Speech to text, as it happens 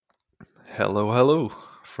Hello, hello.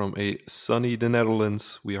 From a sunny the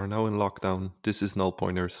Netherlands, we are now in lockdown. This is Null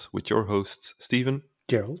Pointers with your hosts, Steven,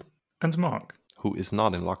 Gerald. And Mark. who is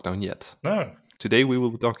not in lockdown yet. No. Today we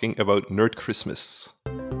will be talking about Nerd Christmas.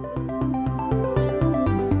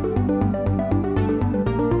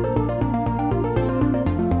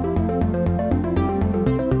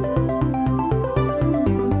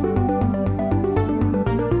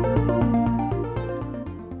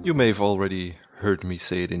 You may have already heard me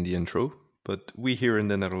say it in the intro, but we here in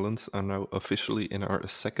the Netherlands are now officially in our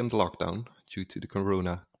second lockdown due to the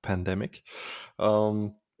corona pandemic.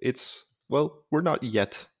 We're not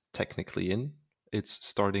yet technically in. It's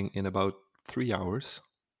starting in about 3 hours.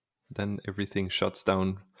 Then everything shuts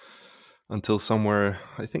down until somewhere,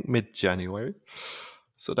 I think, mid-January.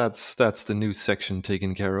 So that's the news section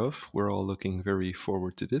taken care of. We're all looking very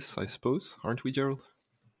forward to this, I suppose, aren't we, Gerald?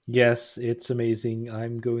 Yes, it's amazing.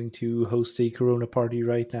 I'm going to host a Corona party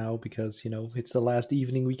right now because, it's the last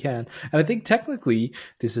evening we can. And I think technically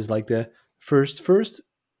this is like the first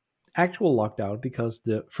actual lockdown because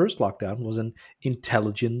the first lockdown was an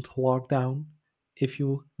intelligent lockdown, if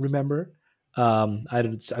you remember.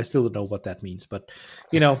 I still don't know what that means, but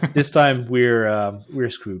this time we're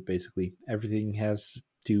screwed basically. Everything has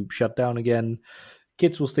to shut down again.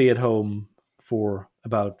 Kids will stay at home for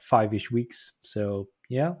about 5-ish weeks. So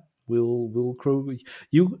yeah, we'll grow.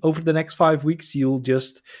 You over the next 5 weeks, you'll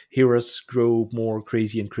just hear us grow more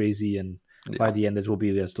crazy and crazy, and by Yeah. the end, it will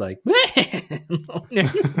be just like,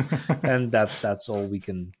 and that's all we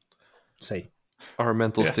can say. Our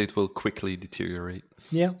mental Yeah. state will quickly deteriorate.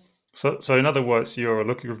 Yeah. So in other words, you're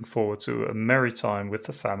looking forward to a merry time with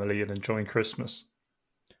the family and enjoying Christmas.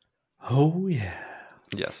 Oh yeah.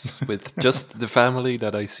 Yes, with just the family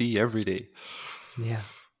that I see every day. Yeah.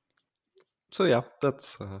 So yeah,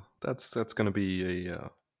 that's going to be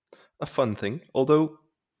a fun thing. Although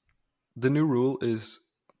the new rule is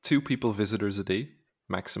 2 people visitors a day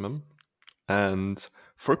maximum, and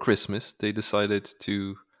for Christmas they decided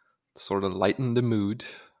to sort of lighten the mood,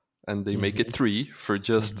 and they make it 3 for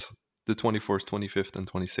just the 24th, 25th,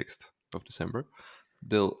 and 26th of December.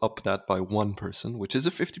 They'll up that by 1 person, which is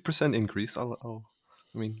a 50% increase. I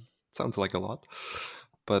mean, it sounds like a lot,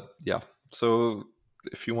 but yeah. So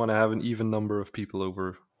if you want to have an even number of people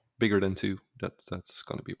over, bigger than 2, that's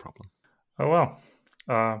going to be a problem. Oh well.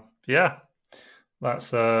 Yeah.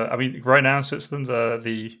 That's I mean, right now in Switzerland,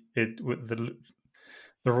 the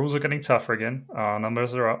rules are getting tougher again.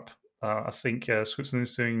 Numbers are up. I think Switzerland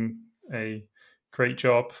is doing a great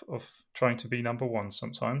job of trying to be number one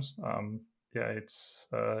sometimes. Yeah, it's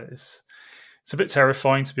a bit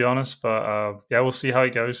terrifying, to be honest, but yeah, we'll see how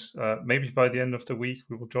it goes. Maybe by the end of the week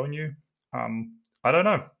we will join you. I don't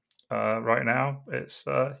know. Right now it's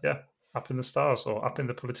up in the stars or up in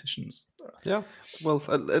the politicians. Yeah, well,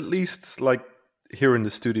 at least like here in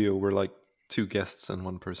the studio, we're like 2 guests and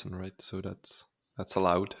 1 person, right? So that's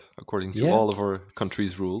allowed according to Yeah. all of our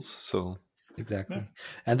country's rules. So Exactly. Yeah.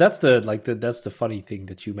 And that's the funny thing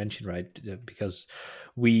that you mentioned, right? Because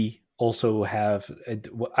we also have,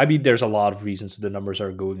 I mean, there's a lot of reasons the numbers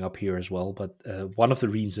are going up here as well, but one of the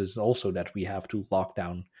reasons is also that we have to lock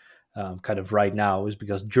down kind of right now is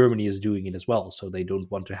because Germany is doing it as well. So they don't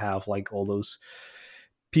want to have like all those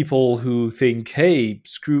people who think, hey,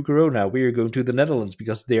 screw Corona, we're going to the Netherlands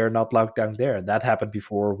because they are not locked down there. That happened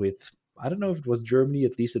before with, I don't know if it was Germany,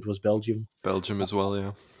 at least it was Belgium. Belgium as well,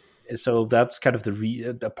 yeah. So that's kind of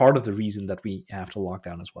a part of the reason that we have to lock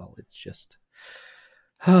down as well. It's just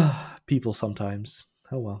people sometimes.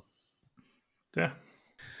 Oh well. Yeah.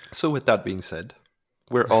 So with that being said,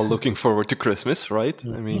 we're all looking forward to Christmas, right?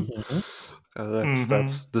 I mean, Mhm.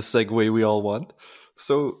 that's the segue we all want.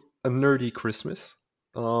 So a nerdy Christmas.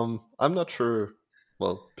 I'm not sure.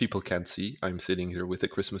 Well, people can't see. I'm sitting here with a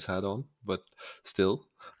Christmas hat on, but still.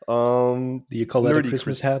 Do you call that a Nerdy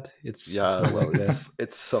Christmas Chris- hat? It's Yeah, more well, like a-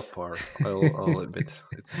 it's subpar. I'll admit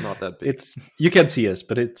it's not that big. it's you can see us,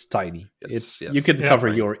 but it's tiny. Yes, You yes. can Yeah, cover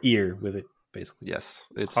right. your ear with it, basically. Yes,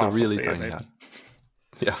 it's Half a of really it, tiny maybe. hat.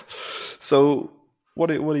 Yeah. So what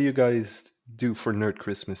do you guys do for Nerd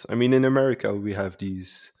Christmas? I mean, in America we have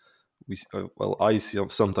these. I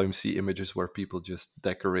sometimes see images where people just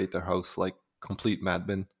decorate their house like complete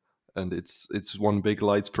madmen, and it's one big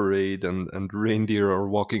lights parade, and reindeer are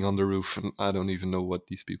walking on the roof, and I don't even know what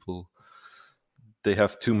these people. They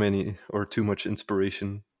have too many or too much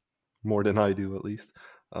inspiration, more than I do at least.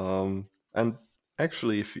 And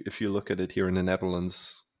actually, if you look at it here in the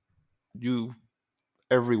Netherlands, you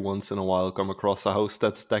every once in a while come across a house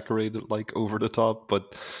that's decorated like over the top,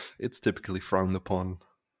 but it's typically frowned upon.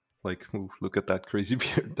 Like, ooh, look at that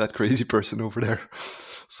that crazy person over there.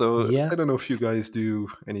 So Yeah. I don't know if you guys do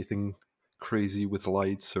anything crazy with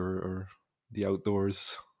lights or the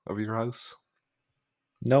outdoors of your house?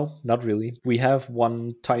 No, not really. We have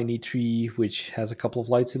one tiny tree which has a couple of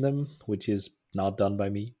lights in them, which is not done by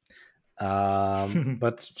me.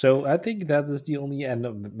 But so I think that is the only,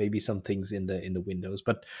 and maybe some things in the windows,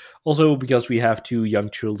 but also because we have two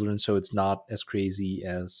young children, so it's not as crazy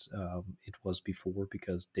as it was before,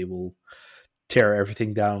 because they will tear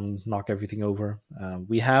everything down, knock everything over.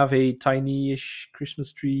 We have a tiny-ish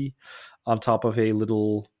Christmas tree on top of a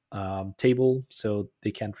little table, so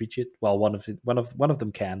they can't reach it. Well, one of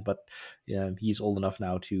them can, but he's old enough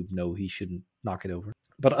now to know he shouldn't knock it over.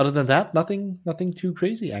 But other than that, nothing too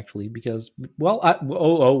crazy actually. Because one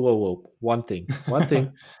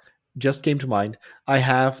thing just came to mind. I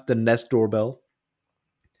have the Nest doorbell,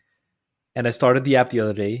 and I started the app the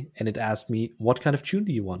other day, and it asked me, what kind of tune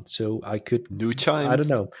do you want? So I could, New I don't chimes.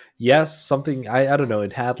 know. Yes, something, I don't know.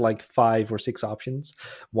 It had like 5 or 6 options.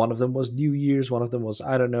 One of them was New Year's. One of them was,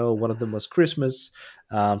 I don't know. One of them was Christmas.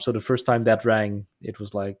 So the first time that rang, it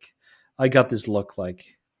was like, I got this look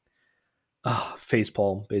like, face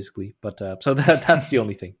palm, basically. But so that's the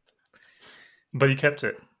only thing. But you kept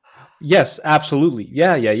it. Yes, absolutely.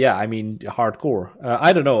 Yeah. I mean, hardcore.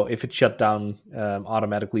 I don't know if it shut down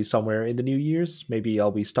automatically somewhere in the New Year's. Maybe I'll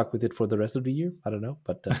be stuck with it for the rest of the year. I don't know,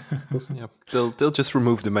 but we'll see. Yeah, they'll just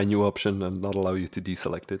remove the menu option and not allow you to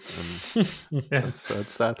deselect it, and Yeah.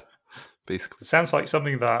 that's that, basically. Sounds like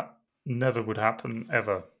something that never would happen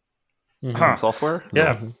ever. Mhm. Huh. Software? No.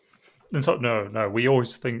 Yeah. And so, no. We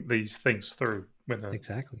always think these things through when a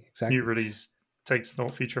Exactly. new release takes an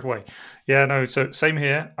old feature away. Yeah, no. So same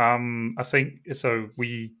here. I think so.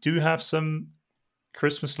 We do have some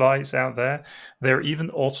Christmas lights out there. They're even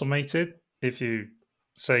automated. If you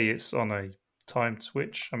say it's on a timed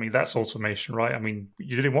switch, I mean that's automation, right? I mean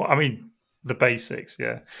you didn't want. I mean the basics,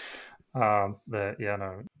 yeah. No.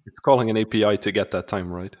 It's calling an API to get that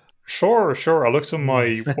time right. Sure. I looked on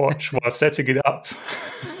my watch while setting it up.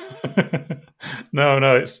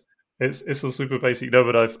 No, it's a super basic. No,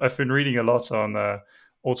 but I've been reading a lot on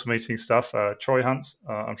automating stuff. Troy Hunt,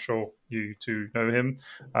 I'm sure you two know him.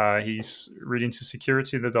 He's really into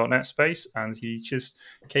security in the .NET space, and he just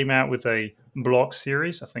came out with a blog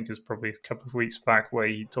series. I think it's probably a couple of weeks back, where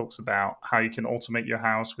he talks about how you can automate your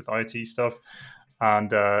house with IoT stuff.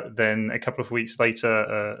 And then a couple of weeks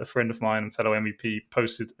later, a friend of mine and fellow MVP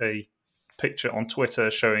posted a picture on Twitter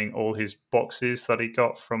showing all his boxes that he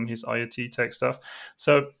got from his IoT tech stuff.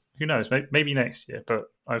 So who knows? Maybe next year. But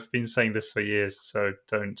I've been saying this for years, so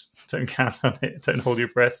don't count on it. Don't hold your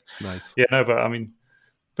breath. Nice. Yeah, no, but I mean,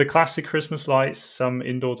 the classic Christmas lights, some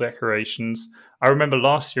indoor decorations. I remember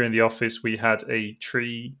last year in the office we had a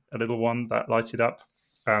tree, a little one that lighted up.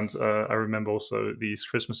 And I remember also these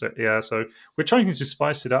Christmas, so we're trying to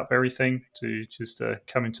spice it up, everything, to just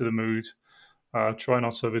come into the mood. Try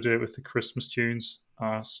not to overdo it with the Christmas tunes,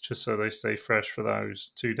 just so they stay fresh for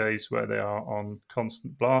those 2 days where they are on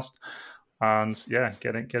constant blast. And yeah,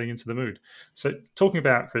 getting into the mood. So talking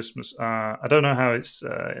about Christmas, I don't know how it's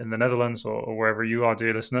in the Netherlands or wherever you are,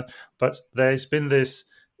 dear listener, but there's been this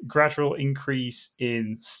gradual increase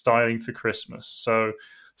in styling for Christmas. So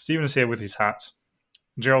Stephen is here with his hat.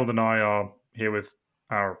 Gerald and I are here with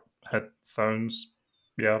our headphones.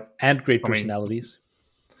 Yeah. And great personalities.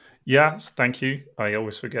 Yes, thank you. I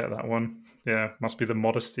always forget that one. Yeah, must be the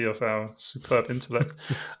modesty of our superb intellect.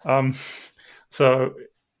 So,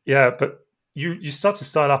 yeah, but you start to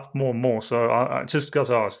style up more and more. So I just got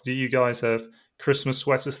to ask, do you guys have Christmas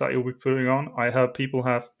sweaters that you'll be putting on? I heard people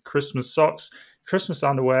have Christmas socks, Christmas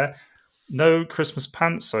underwear. No Christmas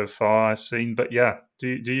pants so far I've seen. But yeah, do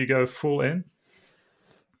you go full in?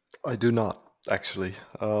 I do not, actually.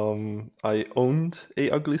 I owned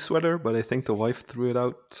a ugly sweater, but I think the wife threw it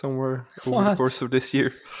out somewhere over the course of this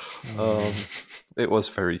year. It was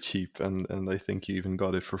very cheap, and I think you even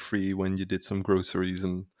got it for free when you did some groceries,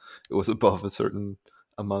 and it was above a certain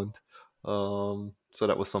amount. So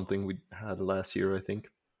that was something we had last year, I think.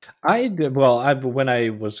 When I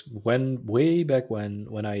way back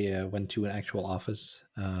when I went to an actual office,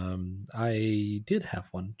 I did have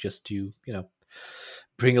one just to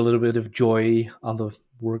bring a little bit of joy on the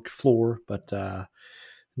work floor, but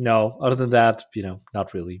no, other than that,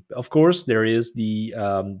 not really. Of course, there is the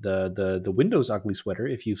Windows ugly sweater,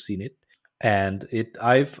 if you've seen it, and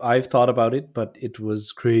I've thought about it, but it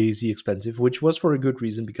was crazy expensive, which was for a good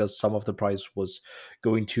reason, because some of the price was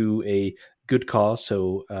going to a good cause.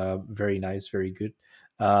 So very nice, very good.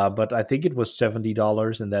 But I think it was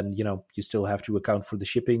 $70, and then you still have to account for the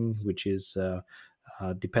shipping, which is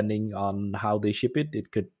depending on how they ship it,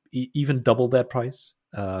 it could even double that price.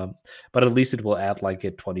 but at least it will add like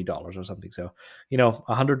a $20 or something. So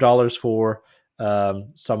 $100 for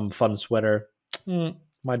some fun sweater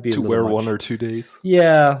might be a To little wear much. 1 or 2 days.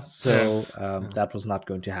 Yeah, so that was not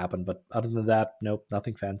going to happen. But other than that, nope,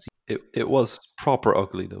 nothing fancy. It was proper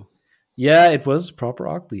ugly though. Yeah, it was proper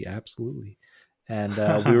ugly, absolutely. And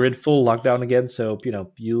we were in full lockdown again, so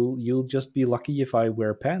you'll just be lucky if I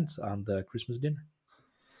wear pants on the Christmas dinner.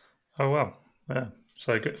 Oh well, yeah.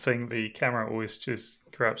 So good thing the camera always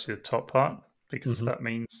just grabs your top part, because that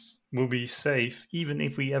means we'll be safe even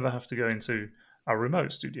if we ever have to go into our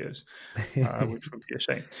remote studios, which would be a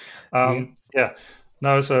shame. Yeah.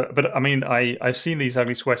 No, but I mean, I've seen these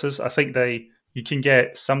ugly sweaters. I think you can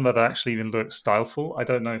get some that actually even look styleful. I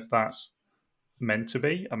don't know if that's meant to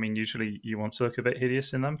be. I mean, usually you want to look a bit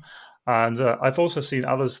hideous in them. And I've also seen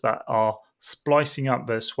others that are splicing up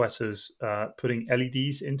their sweaters, putting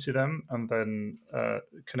LEDs into them, and then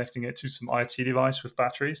connecting it to some IoT device with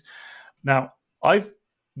batteries. Now, I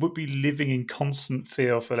would be living in constant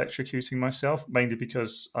fear of electrocuting myself, mainly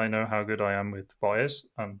because I know how good I am with wires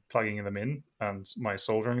and plugging them in, and my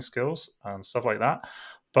soldering skills and stuff like that.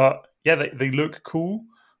 But yeah, they look cool.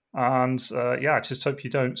 And I just hope you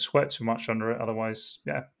don't sweat too much under it. Otherwise,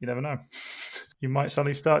 yeah, you never know. You might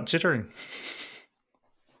suddenly start jittering.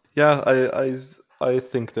 Yeah, I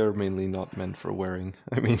think they're mainly not meant for wearing.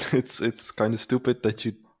 I mean, it's kind of stupid that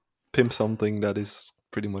you pimp something that is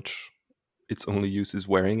pretty much its only use is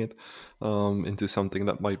wearing it into something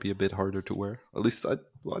that might be a bit harder to wear. At least I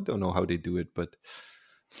don't know how they do it, but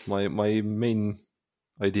my main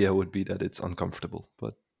idea would be that it's uncomfortable.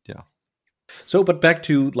 But yeah. So, but back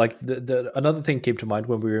to like the another thing came to mind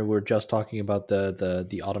when we were just talking about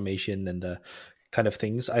the automation and the kind of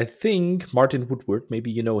things. I think Martin Woodward,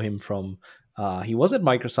 maybe you know him from. He was at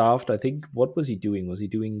Microsoft. I think what was he doing? Was he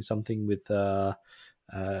doing something with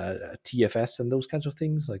TFS and those kinds of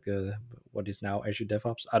things, like what is now Azure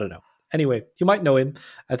DevOps? I don't know. Anyway, you might know him.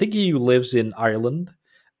 I think he lives in Ireland.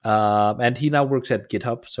 And he now works at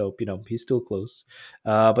GitHub, so he's still close.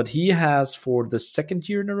 But he has, for the second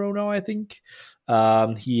year in a row now, I think,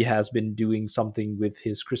 he has been doing something with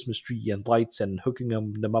his Christmas tree and lights and hooking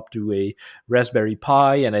them up to a Raspberry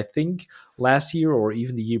Pi. And I think last year or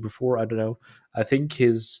even the year before, I don't know, I think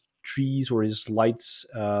his trees or his lights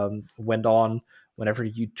went on whenever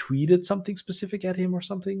you tweeted something specific at him or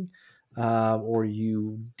something. Or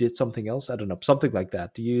you did something else. I don't know, something like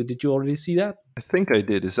that. Did you already see that? I think I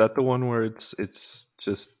did. Is that the one where it's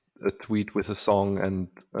just a tweet with a song and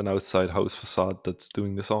an outside house facade that's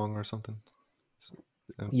doing the song or something?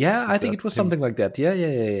 Yeah, I think it was something like that. Yeah.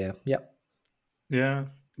 Yeah.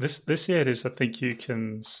 This year it is. I think you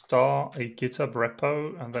can start a GitHub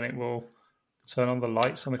repo and then it will turn on the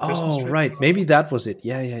lights on the Christmas tree. Oh, right. Maybe that was it.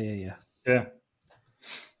 Yeah.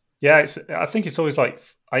 Yeah. I think it's always like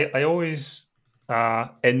I always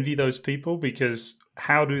envy those people, because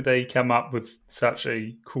how do they come up with such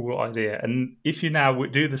a cool idea? And if you now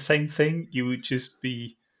would do the same thing, you would just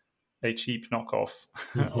be a cheap knockoff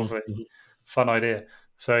of a fun idea.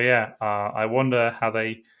 So yeah, I wonder how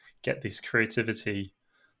they get this creativity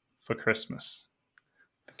for Christmas.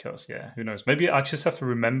 Because yeah, who knows? Maybe I just have to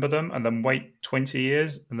remember them and then wait 20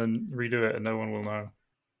 years and then redo it, and no one will know.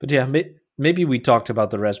 But yeah, maybe we talked about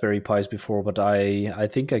the Raspberry Pis before, but I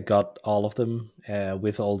think I got all of them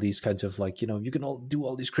with all these kinds of like, you can all do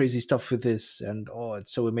all this crazy stuff with this, and oh,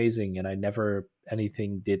 it's so amazing. And I never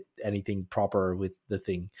did anything proper with the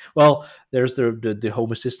thing. Well, there's the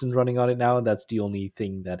Home Assistant running on it now, and that's the only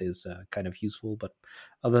thing that is kind of useful. But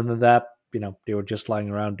other than that, they were just lying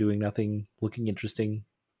around doing nothing, looking interesting.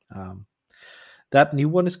 That new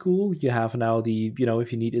one is cool. You have now the,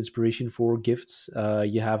 if you need inspiration for gifts,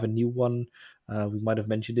 you have a new one. We might have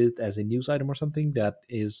mentioned it as a news item or something. That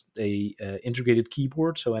is a integrated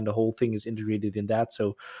keyboard. So, and the whole thing is integrated in that.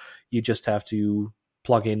 So you just have to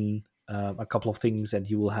plug in a couple of things, and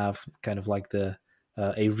you will have kind of like a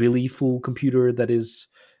really full computer that is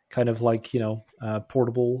kind of like,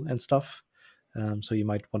 portable and stuff. So you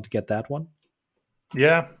might want to get that one.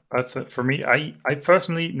 Yeah, that's it for me. I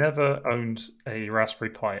personally never owned a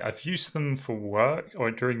Raspberry Pi. I've used them for work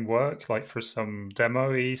or during work, like for some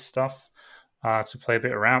demo-y stuff to play a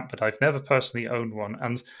bit around, but I've never personally owned one.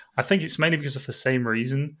 And I think it's mainly because of the same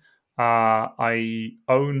reason. I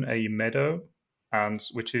own a Meadow,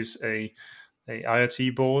 which is a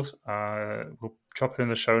IoT board. We'll drop it in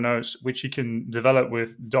the show notes, which you can develop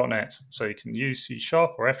with .NET. So you can use C#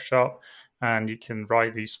 or F#, and you can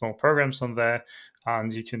write these small programs on there.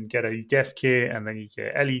 And you can get a dev kit, and then you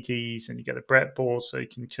get LEDs, and you get a breadboard, so you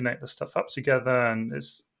can connect the stuff up together. And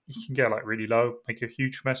you can get like really low, make a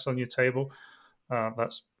huge mess on your table.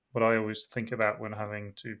 That's what I always think about when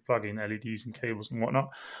having to plug in LEDs and cables and whatnot,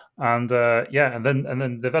 and and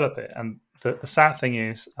then develop it. And the sad thing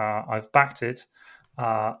is, I've backed it.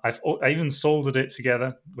 I even soldered it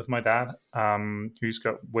together with my dad, who's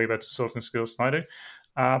got way better soldering skills than I do.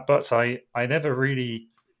 But I never really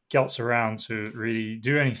got around to really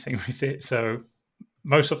do anything with it. So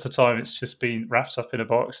most of the time, it's just been wrapped up in a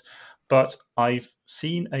box. But I've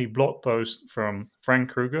seen a blog post from Frank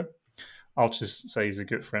Kruger. I'll just say he's a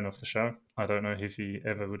good friend of the show. I don't know if he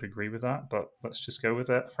ever would agree with that, but let's just go with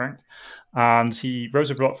that, Frank. And he wrote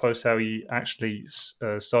a blog post how he actually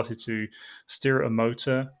started to steer a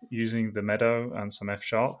motor using the Meadow and some F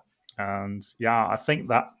Sharp. And yeah, I think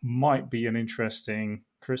that might be an interesting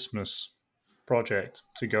Christmas project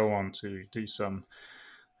to go on to do some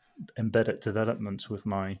embedded development with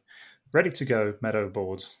my ready to go Meadow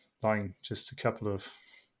board lying just a couple of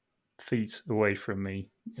feet away from me.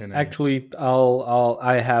 Actually,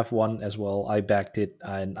 I have one as well. I backed it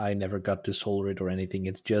and I never got to solder it or anything.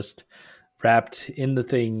 It's just wrapped in the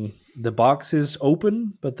thing. The box is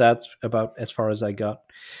open, but that's about as far as I got.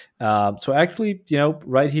 So actually,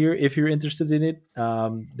 right here, if you're interested in it,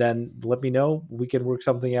 then let me know. We can work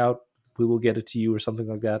something out. We will get it to you or something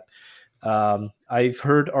like that. I've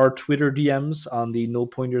heard our Twitter DMs on the Null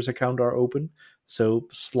Pointers account are open, so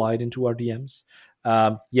slide into our DMs.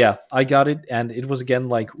 Yeah, I got it, and it was again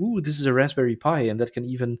like, ooh, this is a Raspberry Pi, and that can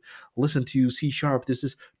even listen to C#. This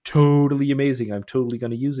is totally amazing. I'm totally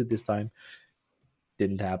going to use it this time.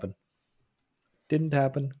 Didn't happen.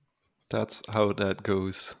 That's how that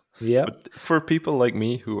goes. Yeah. But for people like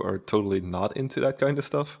me who are totally not into that kind of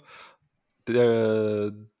stuff,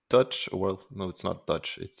 the Dutch, well, no, it's not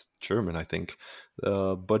Dutch, it's German, I think.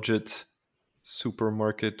 Budget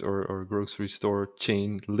supermarket or grocery store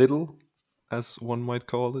chain Lidl, as one might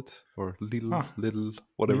call it, or Lidl,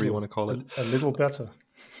 whatever you want to call it. A little better.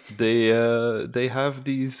 They have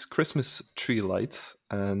these Christmas tree lights,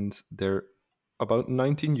 and they're about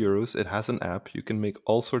 19 euros. It has an app. You can make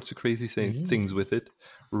all sorts of crazy things with it,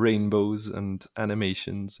 rainbows and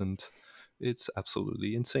animations, and it's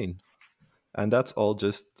absolutely insane. And that's all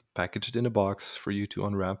just packaged in a box for you to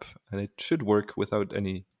unwrap, and it should work without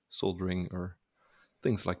any soldering or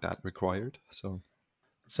things like that required. So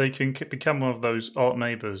you can become one of those odd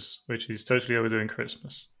neighbors, which is totally overdoing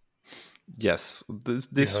Christmas. Yes, this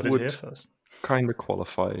would kind of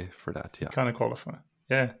qualify for that. Yeah, kind of qualify.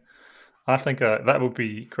 Yeah, I think that would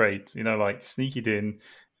be great. Like sneak it in,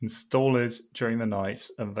 install it during the night,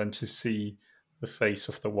 and then just see the face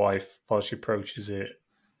of the wife while she approaches it,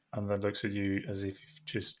 and then looks at you as if you've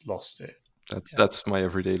just lost it. That's my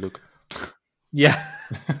everyday look. Yeah.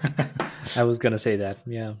 I was going to say that.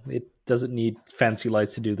 Yeah, it doesn't need fancy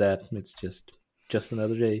lights to do that. It's just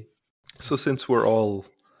another day. So since we're all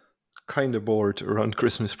kind of bored around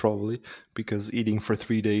Christmas, probably, because eating for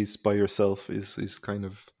 3 days by yourself is kind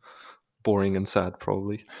of boring and sad,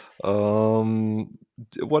 probably.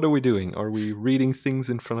 What are we doing? Are we reading things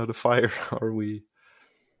in front of the fire?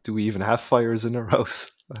 Do we even have fires in our house?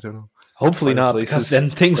 I don't know. Hopefully not, because then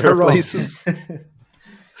things are wrong.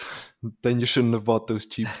 Then you shouldn't have bought those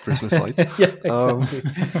cheap Christmas lights. Yeah, exactly.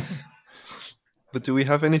 But do we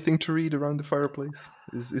have anything to read around the fireplace?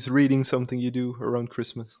 Is reading something you do around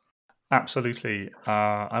Christmas? Absolutely.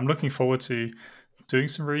 I'm looking forward to doing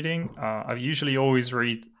some reading. I usually always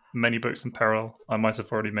read many books in parallel. I might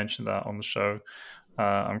have already mentioned that on the show.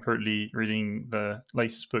 I'm currently reading the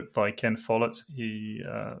latest book by Ken Follett. He,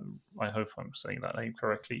 I hope I'm saying that name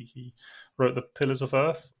correctly. He wrote The Pillars of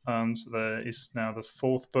Earth, and there is now the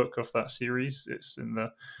 4th book of that series. It's in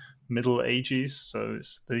the Middle Ages, so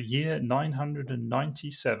it's the year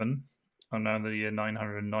 997, and now the year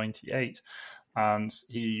 998. And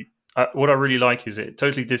he, what I really like is it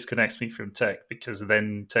totally disconnects me from tech, because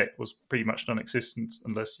then tech was pretty much non-existent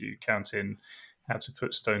unless you count in how to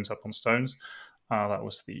put stones up on stones. That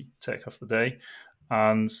was the tech of the day.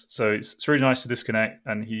 And so it's really nice to disconnect.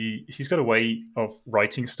 And he's got a way of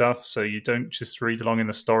writing stuff, so you don't just read along in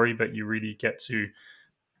the story, but you really get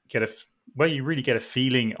a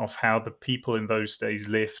feeling of how the people in those days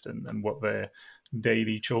lived and what their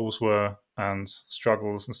daily chores were and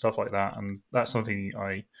struggles and stuff like that. And that's something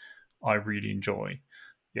I really enjoy.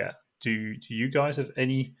 Yeah. Do you guys have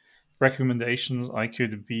any recommendations I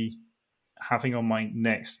could be having on my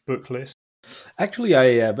next book list? Actually,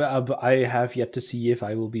 I have yet to see if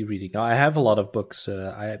I will be reading. Now, I have a lot of books.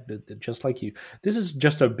 Just like you. This is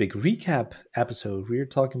just a big recap episode. We're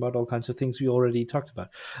talking about all kinds of things we already talked about.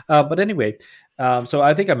 But anyway, so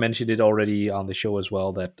I think I mentioned it already on the show as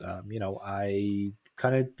well that I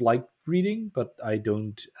kind of like reading, but I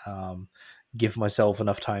don't give myself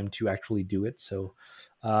enough time to actually do it. So,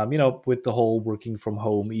 with the whole working from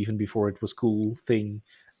home, even before it was cool thing,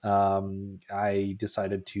 I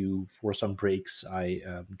decided to, for some breaks, I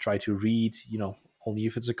try to read, only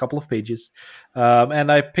if it's a couple of pages.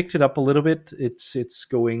 And I picked it up a little bit. It's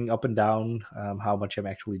going up and down, how much I'm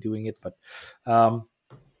actually doing it, but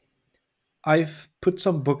I've put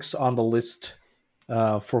some books on the list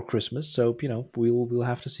for Christmas. So we'll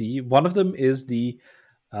have to see. One of them is the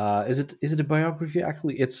is it a biography?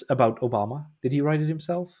 Actually, it's about Obama. Did he write it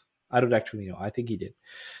himself? I don't actually know. I think he did.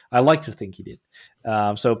 I like to think he did.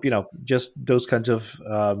 So just those kinds of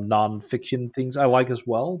non-fiction things I like as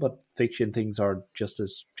well, but fiction things are just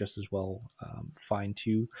as well fine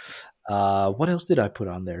too. What else did I put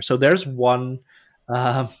on there? So there's one.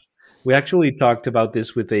 Um, we actually talked about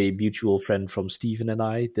this with a mutual friend from Stephen and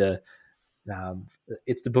I. Um,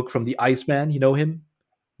 it's the book from the Iceman. You know him,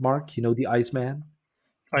 Mark. You know the Iceman.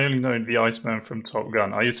 I only know the Iceman from Top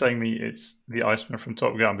Gun. Are you telling me it's the Iceman from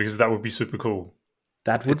Top Gun? Because that would be super cool.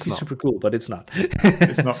 That would It's be not. super cool, but it's not.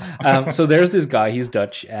 It's not. So there's this guy. He's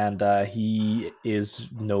Dutch, and he is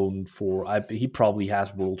known for. He probably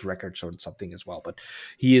has world records or something as well. But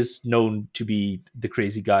he is known to be the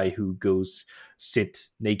crazy guy who goes sit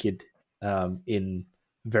naked in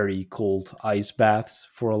very cold ice baths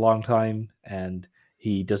for a long time, and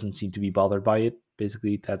he doesn't seem to be bothered by it.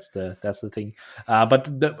 Basically, that's the thing. But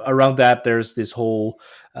around that, there's this whole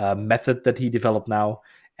method that he developed now,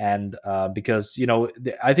 and because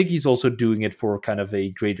I think he's also doing it for kind of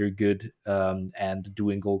a greater good, and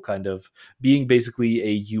doing all kind of being basically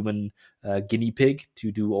a human guinea pig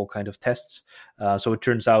to do all kind of tests. So it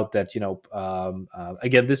turns out that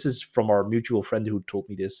again, this is from our mutual friend who told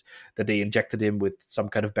me this, that they injected him with some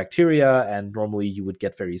kind of bacteria, and normally you would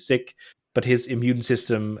get very sick, but his immune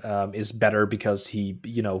system is better because he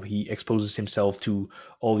exposes himself to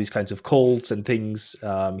all these kinds of colds and things.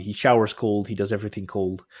 He showers cold. He does everything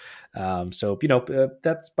cold. So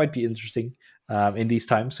that might be interesting in these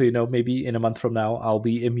times. So maybe in a month from now I'll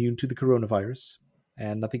be immune to the coronavirus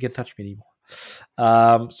and nothing can touch me anymore.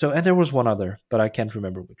 And there was one other, but I can't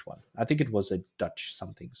remember which one. I think it was a Dutch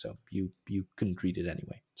something. So you couldn't read it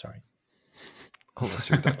anyway. Sorry. Unless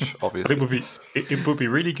you're Dutch, But obviously. it would be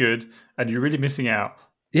really good, and you're really missing out.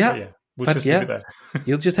 Yeah, But yeah, we'll but just leave it there.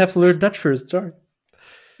 You'll just have to learn Dutch first. Sorry.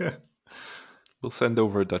 Yeah. We'll send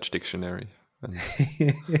over a Dutch dictionary. And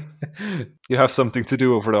you have something to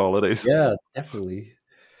do over the holidays. Yeah, definitely.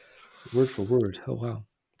 Word for word. Oh wow.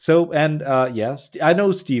 So and I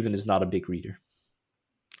know Steven is not a big reader.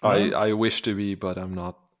 I wish to be, but I'm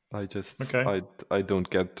not. Okay. I don't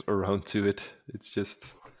get around to it. It's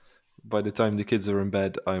just by the time the kids are in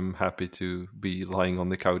bed, I'm happy to be lying on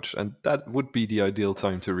the couch, and that would be the ideal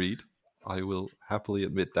time to read. I will happily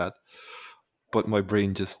admit that. But my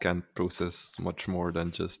brain just can't process much more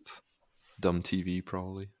than just dumb TV,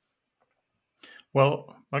 probably.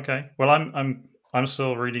 Well, okay. Well, I'm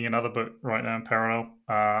still reading another book right now in parallel.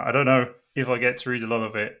 I don't know if I get to read a lot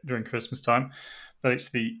of it during Christmas time, but it's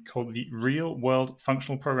called the Real World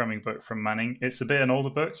Functional Programming book from Manning. It's a bit an older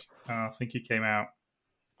book. I think it came out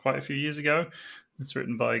quite a few years ago. It's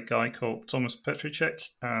written by a guy called Thomas Petricek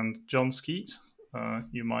and John Skeet.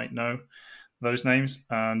 You might know those names,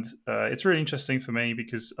 and it's really interesting for me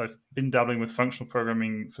because I've been dabbling with functional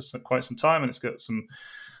programming for quite some time, and it's got some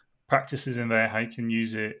practices in there how you can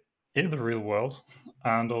use it in the real world,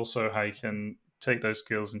 and also how you can take those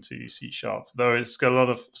skills into C Sharp. Though it's got a lot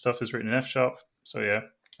of stuff is written in F Sharp, so yeah,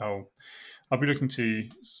 I'll be looking to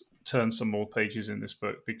turn some more pages in this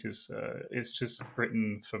book because it's just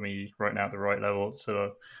written for me right now at the right level.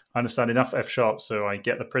 So I understand enough F Sharp, so I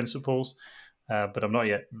get the principles, but I'm not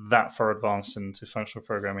yet that far advanced into functional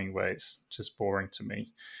programming where it's just boring to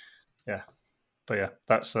me. Yeah. But yeah,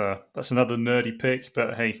 that's another nerdy pick.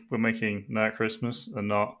 But hey, we're making Nerd Christmas and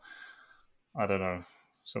not, I don't know,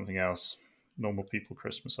 something else. Normal people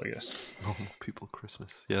Christmas, I guess. Normal people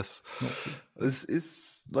Christmas, yes. This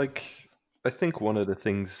is like, I think one of the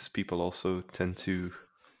things people also tend to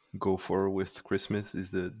go for with Christmas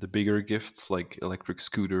is the bigger gifts, like electric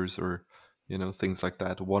scooters or things like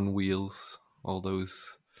that, one wheels, all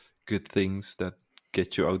those good things that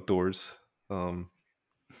get you outdoors.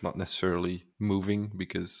 Not necessarily moving,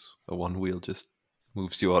 because a one wheel just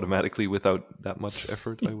moves you automatically without that much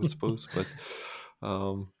effort, I would suppose. But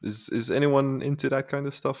is anyone into that kind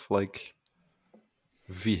of stuff, like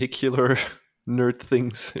vehicular nerd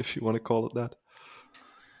things, if you want to call it that?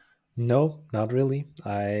 No, not really.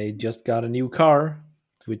 I just got a new car,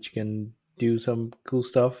 which can do some cool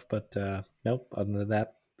stuff, but nope. Other than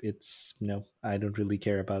that, it's no. I don't really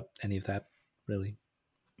care about any of that, really.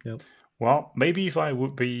 Nope. Well, maybe if I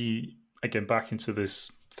would be again, back into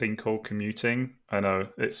this thing called commuting. I know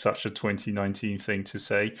it's such a 2019 thing to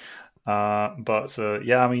say, but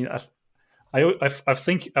yeah, I mean, I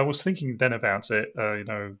think I was thinking then about it.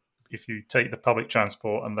 If you take the public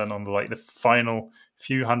transport and then on the final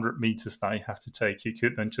few hundred meters that you have to take, you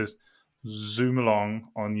could then just zoom along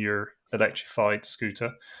on your electrified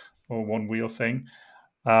scooter or one wheel thing.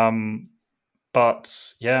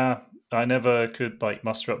 But yeah, I never could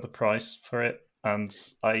muster up the price for it, and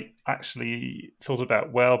I actually thought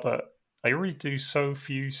about but I already do so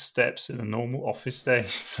few steps in a normal office day,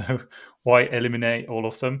 so why eliminate all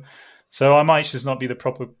of them? So I might just not be the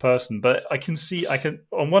proper person, but I can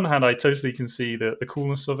on one hand, I totally can see the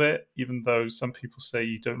coolness of it, even though some people say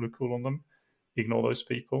you don't look cool on them. Ignore those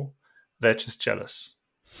people. They're just jealous,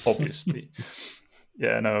 obviously.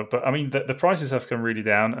 Yeah, no, but I mean, the prices have come really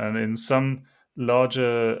down, and in some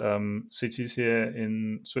larger cities here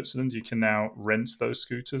in Switzerland, you can now rent those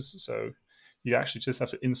scooters. So you actually just have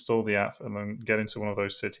to install the app and then get into one of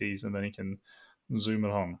those cities, and then you can zoom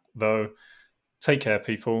along. Though, take care,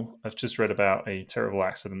 people. I've just read about a terrible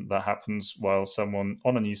accident that happens while someone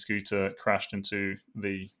on an e-scooter crashed into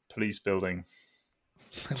the police building.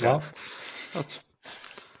 Well,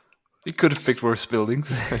 he could have picked worse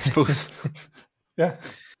buildings, I suppose. Yeah.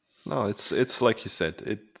 No, it's like you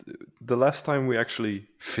said. The last time we actually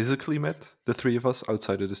physically met, the three of us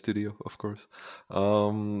outside of the studio, of course,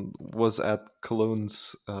 was at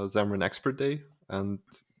Cologne's Xamarin Expert Day, and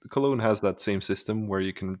Cologne has that same system where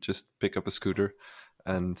you can just pick up a scooter,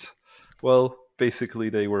 and well, basically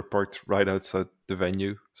they were parked right outside the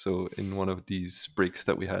venue. So in one of these breaks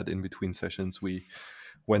that we had in between sessions, we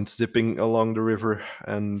went zipping along the river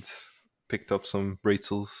and picked up some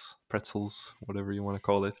pretzels, whatever you want to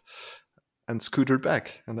call it, and scootered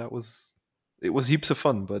back. And it was heaps of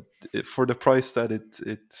fun, but for the price that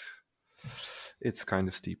it's kind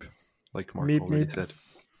of steep, like Mark already said.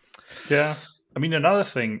 Yeah, I mean, another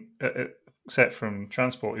thing, except from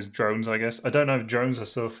transport, is drones, I guess. I don't know if drones are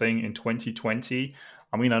still a thing in 2020.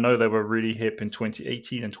 I mean, I know they were really hip in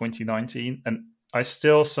 2018 and 2019, and I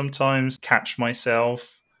still sometimes catch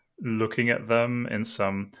myself looking at them in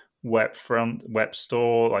some web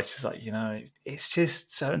store, it's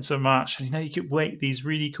just so much. And you could make these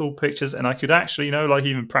really cool pictures, and I could actually,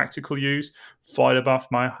 even practical use, fly above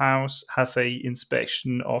my house, have a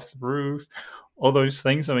inspection of the roof, all those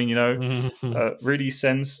things. I mean, really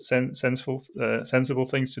sensible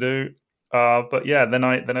things to do. But yeah, then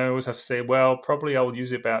I always have to say, well, probably I will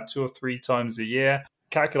use it about 2 or 3 times a year.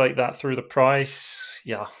 Calculate that through the price.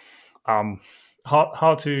 Yeah.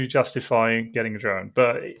 Hard to justify getting a drone,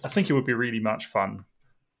 but I think it would be really much fun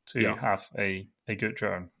to have a good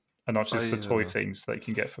drone, and not just the toy things that you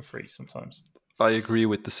can get for free sometimes. I agree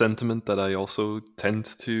with the sentiment that I also tend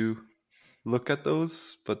to look at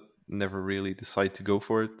those, but never really decide to go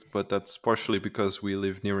for it. But that's partially because we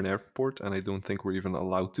live near an airport, and I don't think we're even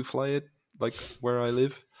allowed to fly it like where I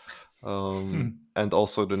live. And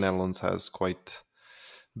also the Netherlands has quite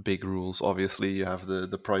big rules. Obviously, you have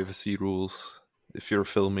the privacy rules. If you're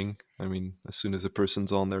filming, I mean, as soon as a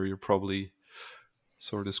person's on there, you're probably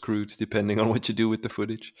sort of screwed, depending on what you do with the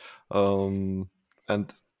footage. And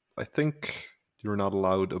I think you're not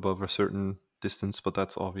allowed above a certain distance, but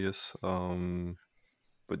that's obvious.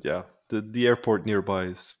 But yeah, the airport nearby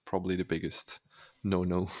is probably the biggest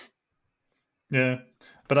no. Yeah,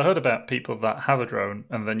 but I heard about people that have a drone,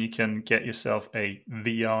 and then you can get yourself a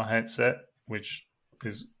VR headset, which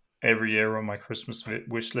is every year on my Christmas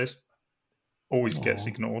wish list. Always gets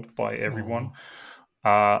ignored by everyone.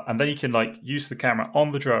 And then you can use the camera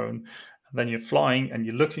on the drone, and then you're flying and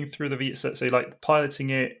you're looking through the VR. So you're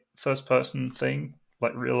piloting it, first person thing,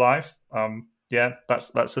 like real life. Yeah,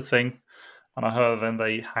 that's the thing. And I heard then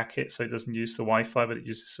they hack it so it doesn't use the Wi-Fi, but it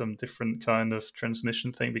uses some different kind of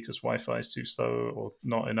transmission thing because Wi-Fi is too slow or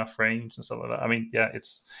not enough range and stuff like that. I mean, yeah,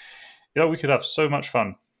 it's we could have so much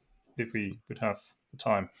fun if we would have the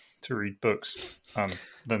time to read books and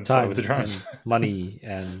then fly with the drones. Money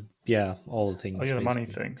and all the things. Oh yeah,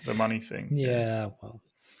 the money thing. Yeah, well,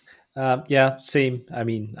 yeah, same. I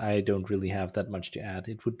mean, I don't really have that much to add.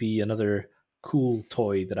 It would be another cool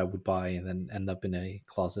toy that I would buy and then end up in a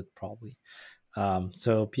closet probably.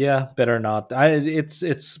 So yeah, better not.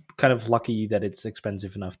 It's kind of lucky that it's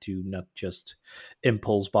expensive enough to not just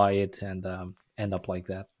impulse buy it and end up like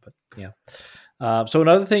that. But yeah. So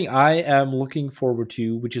another thing I am looking forward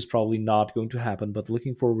to, which is probably not going to happen, but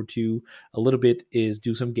looking forward to a little bit, is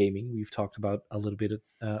do some gaming. We've talked about a little bit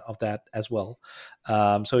of that as well.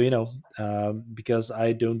 So because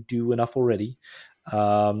I don't do enough already,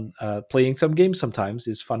 Playing some games sometimes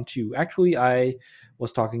is fun too. Actually, I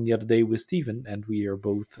was talking the other day with Steven, and we are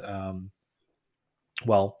both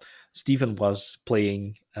well, Stephen was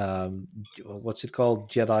playing what's it called?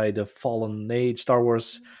 Jedi the Fallen Age, Star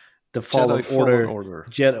Wars the Fallen Jedi Fallen Order.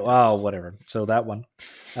 Order. Wow, whatever. So that one,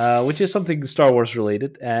 which is something Star Wars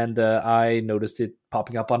related, and I noticed it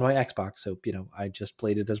popping up on my Xbox. So I just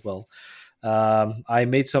played it as well. I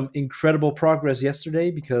made some incredible progress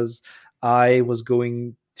yesterday because I was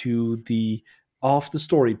going to the off the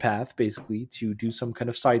story path basically to do some kind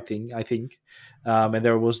of side thing, I think. And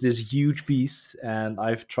there was this huge beast, and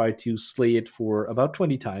I've tried to slay it for about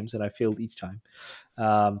 20 times, and I failed each time.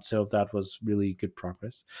 So that was really good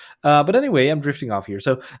progress. But anyway, I'm drifting off here.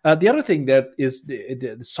 So the other thing that is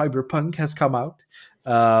the Cyberpunk has come out,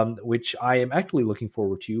 which I am actually looking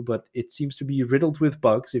forward to, but it seems to be riddled with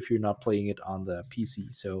bugs if you're not playing it on the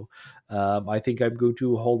PC. So I think I'm going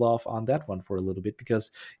to hold off on that one for a little bit because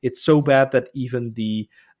it's so bad that even the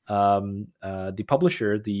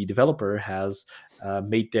publisher, the developer, has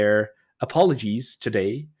made their apologies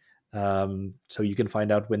today. So you can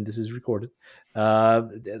find out when this is recorded.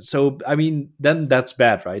 So I mean, then that's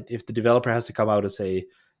bad, right? If the developer has to come out and say,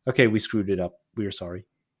 "Okay, we screwed it up. We're sorry."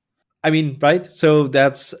 I mean, right? So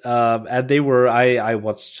that's and they were. I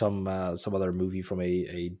watched some other movie from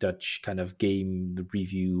a Dutch kind of game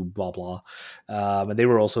review, blah blah, and they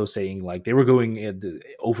were also saying like they were going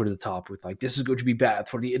over the top with like this is going to be bad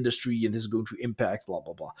for the industry and this is going to impact blah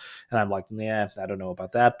blah blah, and I'm like, nah, I don't know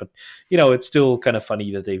about that, but it's still kind of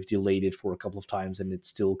funny that they've delayed it for a couple of times and it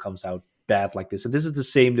still comes out bad like this. And this is the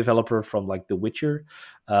same developer from like The Witcher,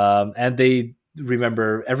 and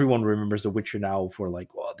everyone remembers The Witcher now for like,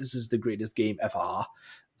 oh, this is the greatest game ever,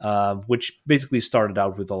 which basically started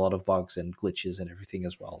out with a lot of bugs and glitches and everything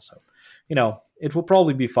as well. So, it will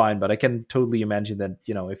probably be fine, but I can totally imagine that,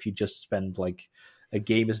 if you just spend like a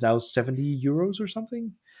game is now 70 euros or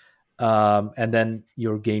something, and then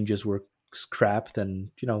your game just works crap,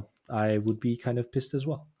 then, I would be kind of pissed as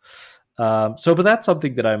well. But that's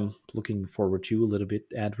something that I'm looking forward to a little bit.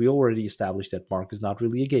 And we already established that Mark is not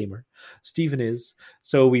really a gamer. Stephen is.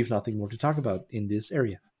 So we've nothing more to talk about in this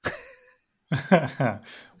area.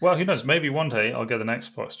 Well, who knows? Maybe one day I'll get an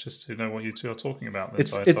Xbox just to know what you two are talking about.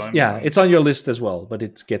 It's on your list as well, but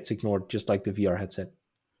it gets ignored just like the VR headset.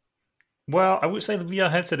 Well, I would say the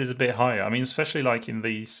VR headset is a bit higher. I mean, especially like in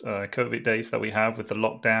these COVID days that we have with the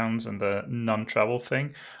lockdowns and the non-travel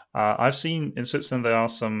thing. I've seen in Switzerland there are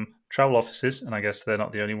some travel offices, and I guess they're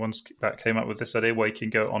not the only ones that came up with this idea where you can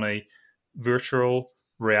go on a virtual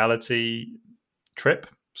reality trip.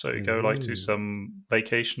 So you go like to some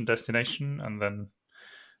vacation destination and then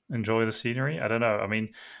enjoy the scenery. I don't know. I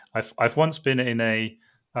mean, I've once been in a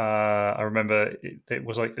I remember it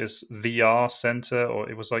was like this VR center, or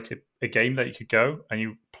it was like a game that you could go and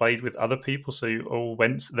you played with other people. So you all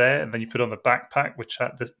went there, and then you put on the backpack, which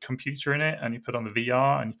had the computer in it, and you put on the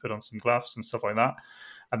VR and you put on some gloves and stuff like that.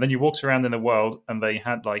 And then you walked around in the world, and they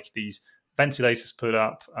had like these ventilators put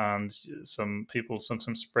up, and some people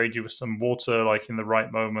sometimes sprayed you with some water, like in the right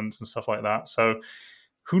moment and stuff like that. So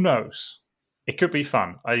who knows? It could be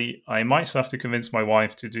fun. I might still have to convince my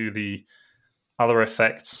wife to do the other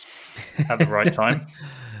effects at the right time.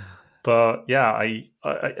 But yeah,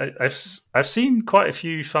 I've seen quite a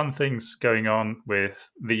few fun things going on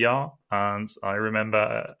with VR, and I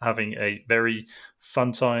remember having a very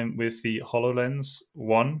fun time with the HoloLens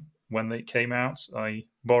 1 when they came out. I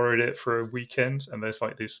borrowed it for a weekend, and there's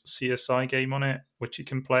like this CSI game on it which you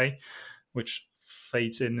can play, which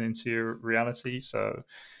fades into your reality. So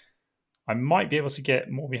I might be able to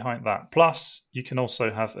get more behind that. Plus, you can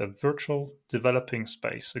also have a virtual developing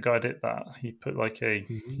space. A guy did that. He put like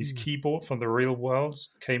his keyboard from the real world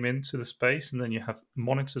came into the space, and then you have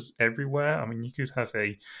monitors everywhere. I mean, you could have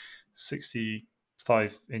a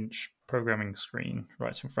 65-inch programming screen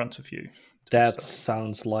right in front of you. That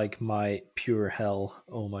sounds like my pure hell.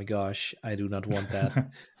 Oh my gosh, I do not want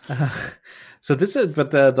that. So this is,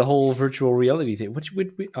 but the whole virtual reality thing. Which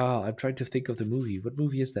would we? I'm trying to think of the movie. What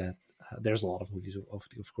movie is that? There's a lot of movies,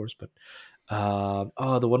 of course, but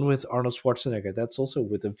the one with Arnold Schwarzenegger. That's also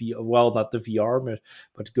with the VR. Well, not the VR,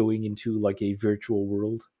 but going into like a virtual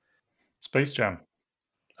world. Space Jam.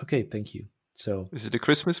 Okay, thank you. So, is it a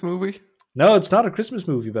Christmas movie? No, it's not a Christmas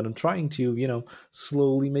movie, but I'm trying to,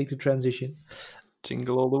 slowly make the transition.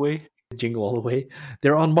 Jingle all the way. Jingle all the way.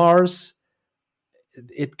 They're on Mars.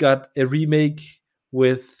 It got a remake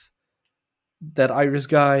with that Irish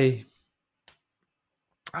guy.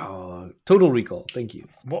 Oh, Total Recall. Thank you.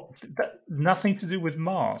 What? Nothing to do with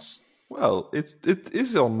Mars. Well, it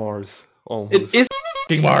is on Mars. Almost. It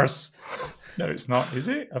is Mars. No, it's not. Is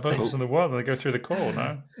it? I thought it was in the world. They go through the core.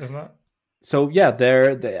 No, isn't that? So yeah,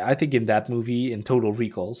 I think in that movie, in Total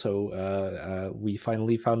Recall, so we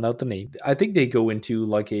finally found out the name. I think they go into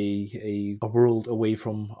like a world away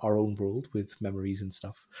from our own world with memories and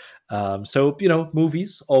stuff. So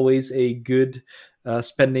movies always a good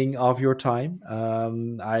spending of your time.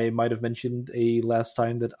 I might have mentioned last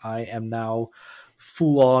time that I am now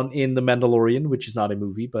full on in The Mandalorian, which is not a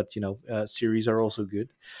movie, but series are also good.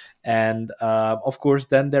 And of course,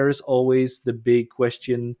 then there is always the big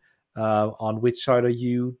question. On which side are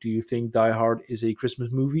you? Do you think Die Hard is a Christmas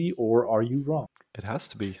movie, or are you wrong? It has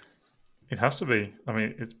to be. It has to be. I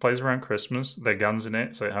mean, it plays around Christmas. There are guns in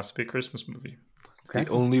it, so it has to be a Christmas movie. The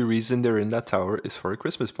only reason they're in that tower is for a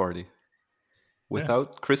Christmas party.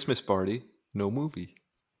 Without Christmas party, no movie.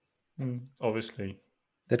 Obviously.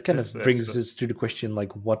 That kind of brings us to the question,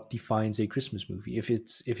 like, what defines a Christmas movie? If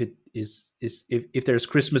there's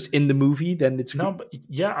Christmas in the movie, then it's no. But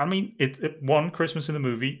yeah, I mean, one, Christmas in the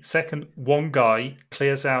movie. Second, one guy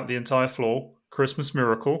clears out the entire floor. Christmas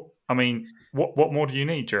miracle. I mean, what more do you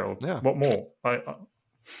need, Gerald? Yeah. What more?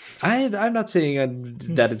 I'm not saying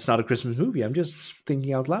that it's not a Christmas movie. I'm just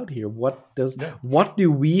thinking out loud here. What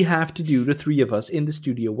do we have to do, the three of us in the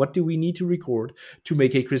studio? What do we need to record to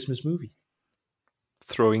make a Christmas movie?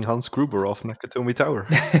 Throwing Hans Gruber off Nakatomi Tower.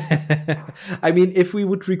 I mean, if we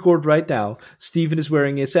would record right now, Steven is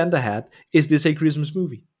wearing a Santa hat. Is this a Christmas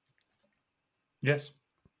movie? Yes.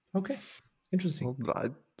 Okay. Interesting.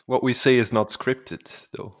 Well, what we say is not scripted,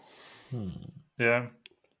 though. Yeah.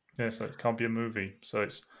 Yeah, so it can't be a movie. So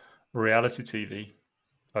it's reality TV,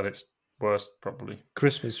 but it's worse, probably.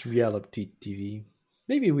 Christmas reality TV.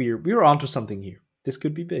 Maybe we're onto something here. This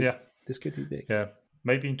could be big. Yeah. This could be big. Yeah.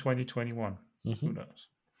 Maybe in 2021. Who knows?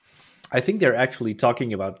 I think they're actually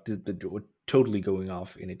talking about totally going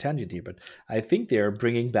off in a tangent here, but I think they're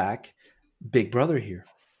bringing back Big Brother here.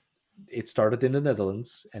 It started in the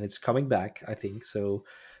Netherlands and it's coming back, I think. So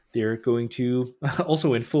they're going to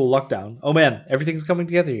also in full lockdown. Oh man, everything's coming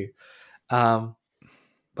together here. But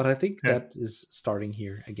I think that is starting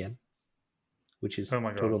here again, which is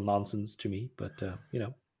total nonsense to me. But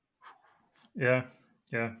Yeah.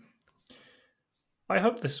 I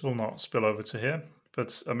hope this will not spill over to here.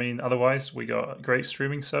 But, I mean, otherwise, we got great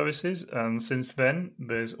streaming services. And since then,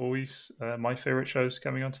 there's always my favorite shows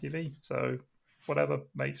coming on TV. So whatever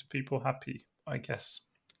makes people happy, I guess.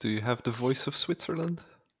 Do you have the voice of Switzerland?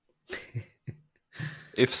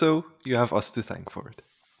 If so, you have us to thank for it.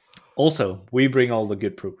 Also, we bring all the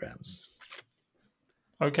good programs.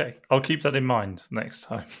 Okay, I'll keep that in mind next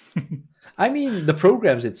time. I mean, the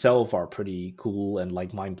programs itself are pretty cool and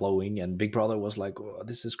like mind-blowing, and Big Brother was like, oh,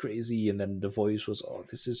 this is crazy, and then The Voice was, oh,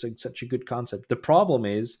 this is such a good concept. The problem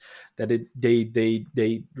is that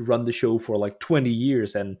they run the show for like 20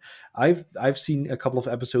 years, and I've seen a couple of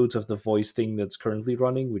episodes of The Voice thing that's currently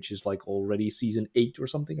running, which is like already season 8 or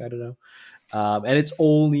something, I don't know. And it's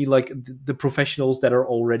only like the professionals that are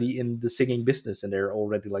already in the singing business, and they're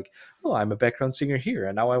already like, oh, I'm a background singer here,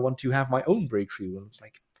 and now I want to have my own breakthrough. And it's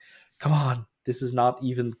like, come on, this is not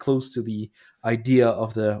even close to the idea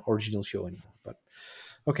of the original show anymore. But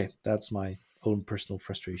okay, that's my own personal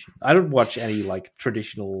frustration. I don't watch any like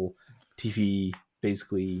traditional TV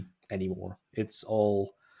basically anymore. It's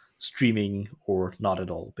all streaming or not at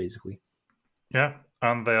all, basically. Yeah,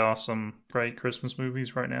 and there are some great Christmas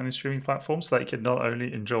movies right now on the streaming platforms that you can not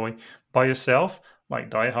only enjoy by yourself, like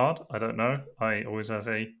Die Hard. I don't know. I always have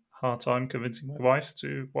a hard time convincing my wife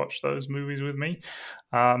to watch those movies with me.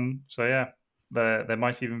 So yeah, there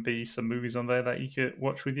might even be some movies on there that you could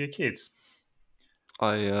watch with your kids.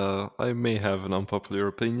 I may have an unpopular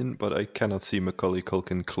opinion, but I cannot see Macaulay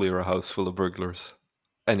Culkin clear a house full of burglars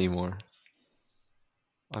anymore.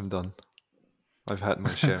 I'm done. I've had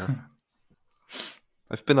my share.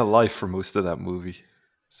 I've been alive for most of that movie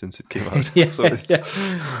since it came out. So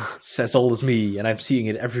says all as me, and I'm seeing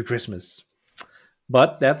it every Christmas.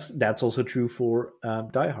 But that's also true for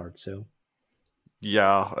Die Hard. So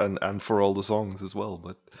yeah, and for all the songs as well.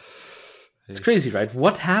 But it's crazy, right?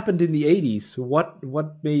 What happened in the 80s?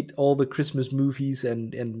 What made all the Christmas movies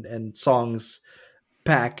and songs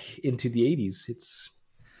back into the 80s? It's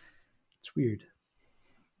weird.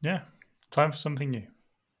 Yeah, time for something new.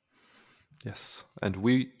 Yes, and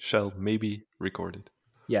we shall maybe record it.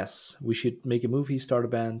 Yes, we should make a movie, start a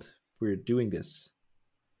band. We're doing this.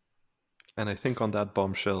 And I think on that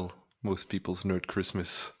bombshell, most people's Nerd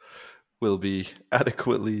Christmas will be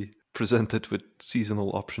adequately presented with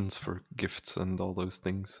seasonal options for gifts and all those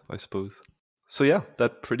things, I suppose. So yeah,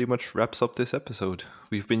 that pretty much wraps up this episode.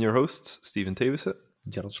 We've been your hosts, Steven Tewissen,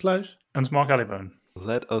 Gerald Sluis, and Mark Allibone.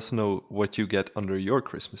 Let us know what you get under your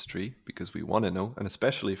Christmas tree, because we want to know, and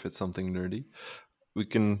especially if it's something nerdy. We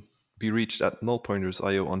can be reached at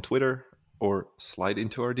nullpointers.io on Twitter, or slide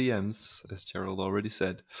into our DMs, as Gerald already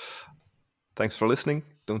said. Thanks for listening.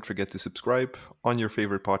 Don't forget to subscribe on your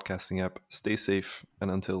favorite podcasting app. Stay safe, and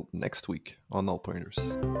until next week on Null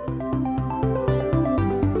Pointers.